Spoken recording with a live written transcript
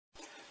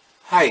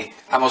Hi,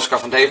 I'm Oscar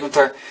van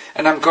Deventer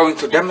and I'm going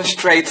to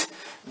demonstrate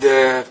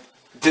the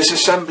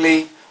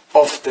disassembly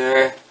of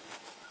the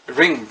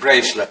ring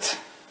bracelet.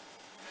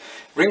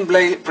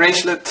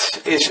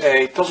 Bracelet is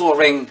a puzzle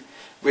ring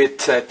with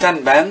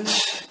 10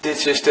 bands.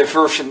 This is the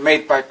version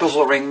made by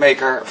puzzle ring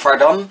maker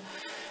Vardan,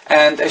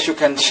 and as you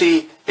can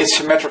see it's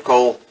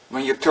symmetrical.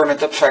 When you turn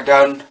it upside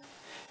down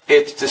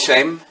it's the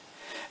same,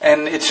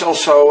 and it's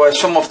also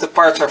some of the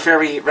parts are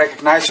very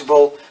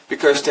recognizable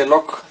because they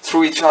lock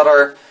through each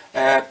other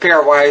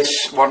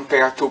pairwise, 1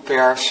 pair, 2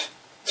 pairs,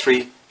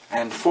 3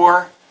 and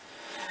 4.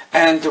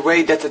 And the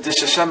way that the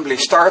disassembly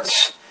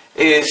starts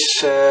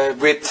is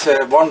with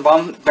one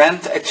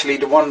band, actually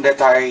the one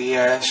that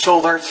I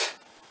soldered,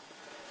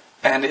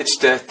 and it's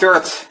the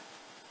third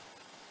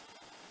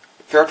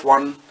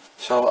one,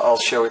 so I'll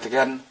show it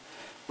again.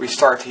 We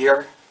start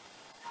here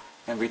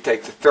and we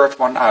take the third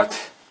one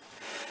out,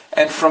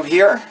 and from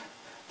here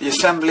the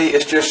assembly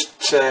is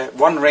just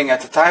one ring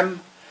at a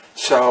time.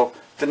 So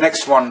the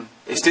next one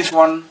is this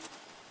one,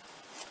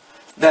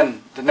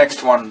 then the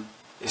next one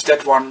is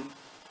that one,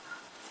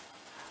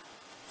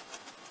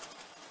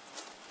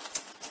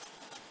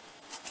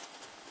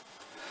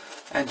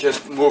 and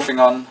just moving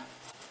on,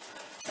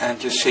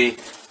 and you see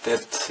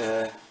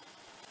that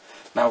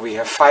now we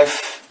have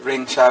 5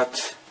 rings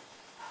out.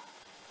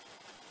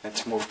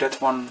 Let's move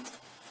that one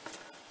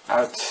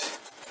out,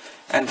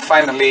 and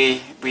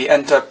finally we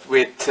end up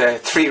with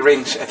 3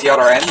 rings at the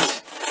other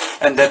end.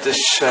 And that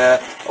is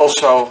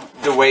also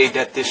the way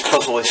that this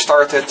puzzle is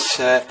started,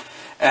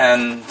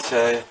 and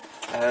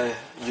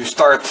you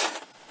start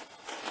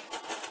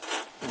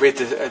with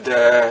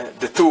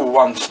the two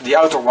ones, the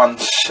outer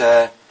ones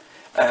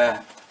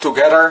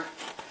together,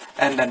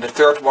 and then the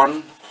third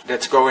one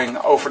that's going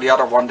over the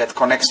other one that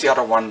connects the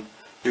other one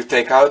you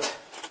take out.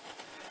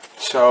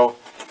 So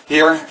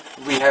here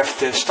we have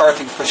the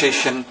starting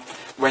position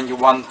when you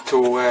want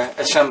to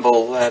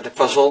assemble the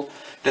puzzle.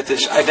 That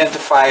is,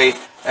 identify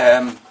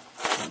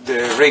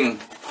the ring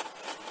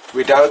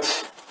without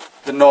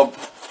the knob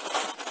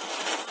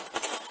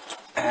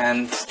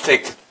and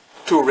take the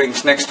 2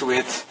 rings next to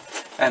it,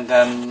 and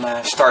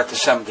then start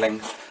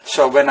assembling.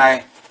 So when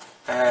I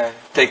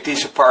take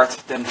these apart,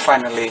 then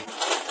finally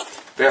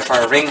we have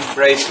our ring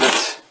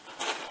bracelet,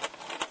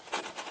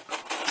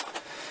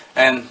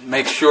 and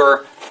make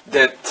sure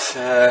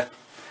that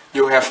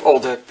you have all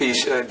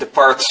the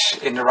parts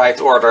in the right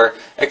order.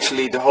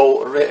 Actually the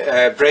whole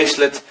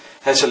bracelet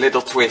has a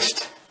little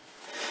twist.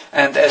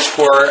 And as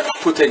for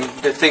putting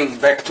the thing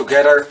back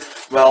together,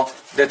 well,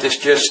 that is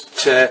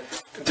just the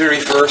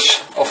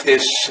reverse of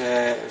this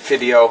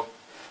video.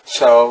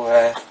 So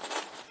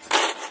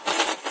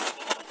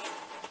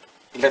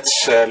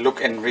let's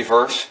look in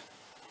reverse.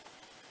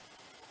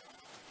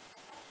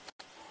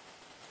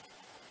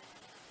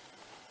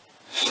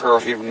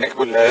 Survey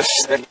Nicholas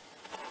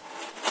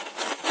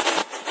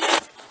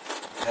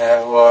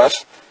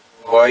was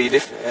why the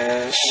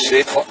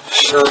sit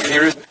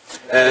survey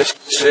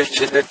such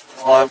that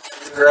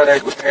I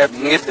would have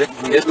niet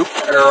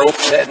erop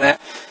zetten.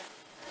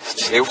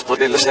 Zeeuws tot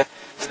ilse,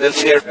 stil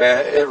zeer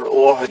bij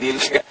ogen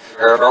die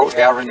rood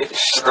jaren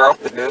strap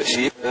de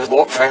ziep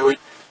lok van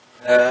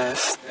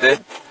de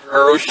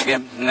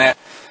roosje ne.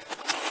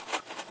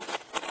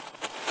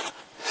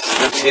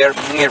 Stil zeer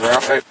meer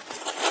af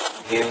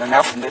heel en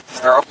af net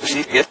strap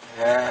ziep het.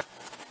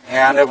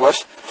 Ja, dat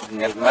was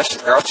net mas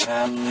straks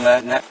en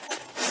ne.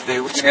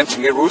 Zeeuws kent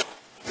meer goed.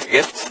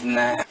 Het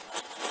ne.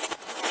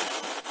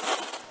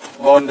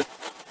 On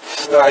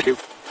stadium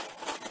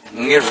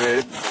near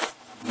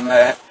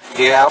me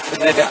half in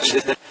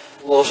the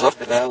was up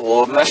the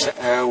old mess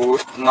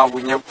was now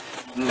when you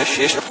the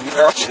shish of me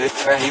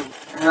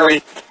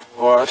hurry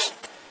was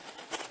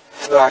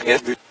so I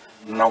get to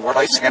know what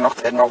I say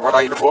not and know what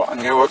I do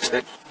and you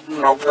that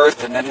no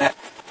birth and then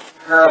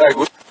her I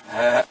good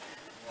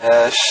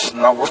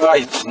no what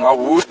I no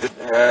wood the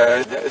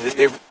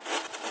the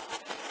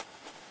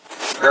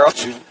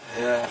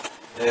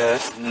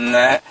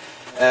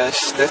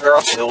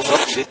hills up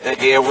sit the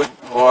air with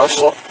was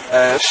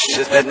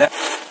sit in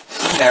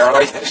there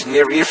like this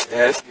near if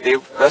they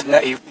was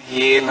not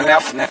heel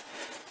enough net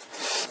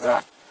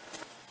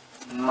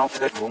not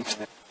that rooms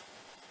net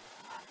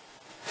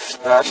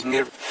starts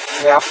near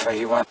half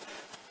you want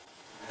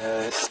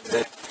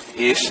the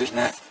is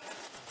net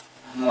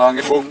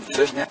lange room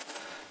dus net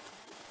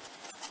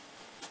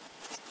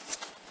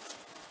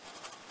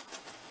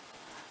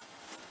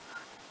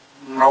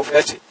no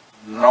that's it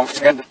no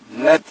stand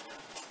net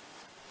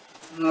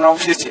no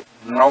zit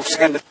no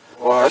stand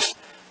was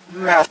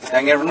maat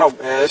hanger no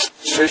best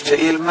such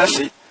heel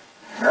messy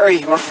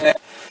hurry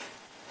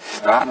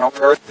maar no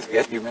hurt to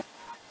get you man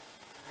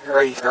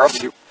hurry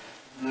hurt you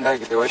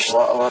negative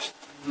was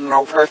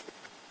no hurt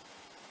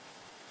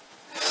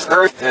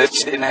hurt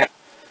it's in it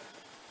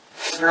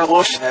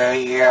los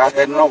ja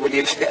dat nobody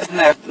is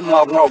net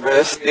no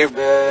best if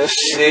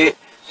see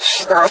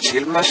start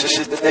heel messy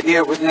zit dat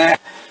hier with net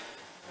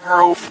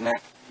hoofd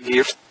net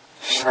hier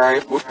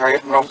sorry, goed, hij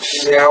heeft nog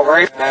zeer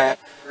werk.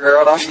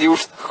 Dat is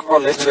nieuws.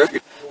 Gewoon let's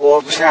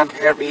og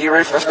waarschijnlijk hier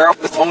even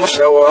op de Thomas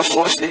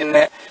zoals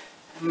in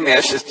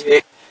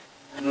message.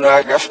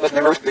 Nou, dat is wat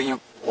nummer 3.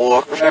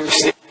 Ook we zijn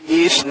besteed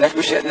is net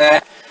we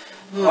zitten.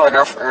 Nou,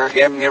 dat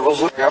hem meer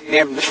was ook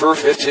hem de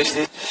surface is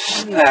dit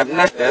snap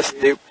net best.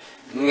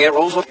 Meer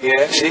was ook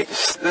ja, zie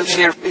dat is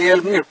hier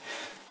heel meer.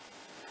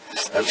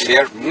 Dat is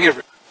hier meer.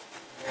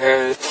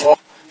 Top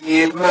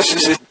heel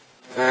message.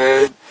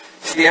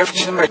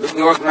 Sterfjes met de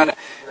nog maar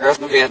er is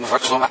nog weer een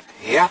vak zo maar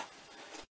ja.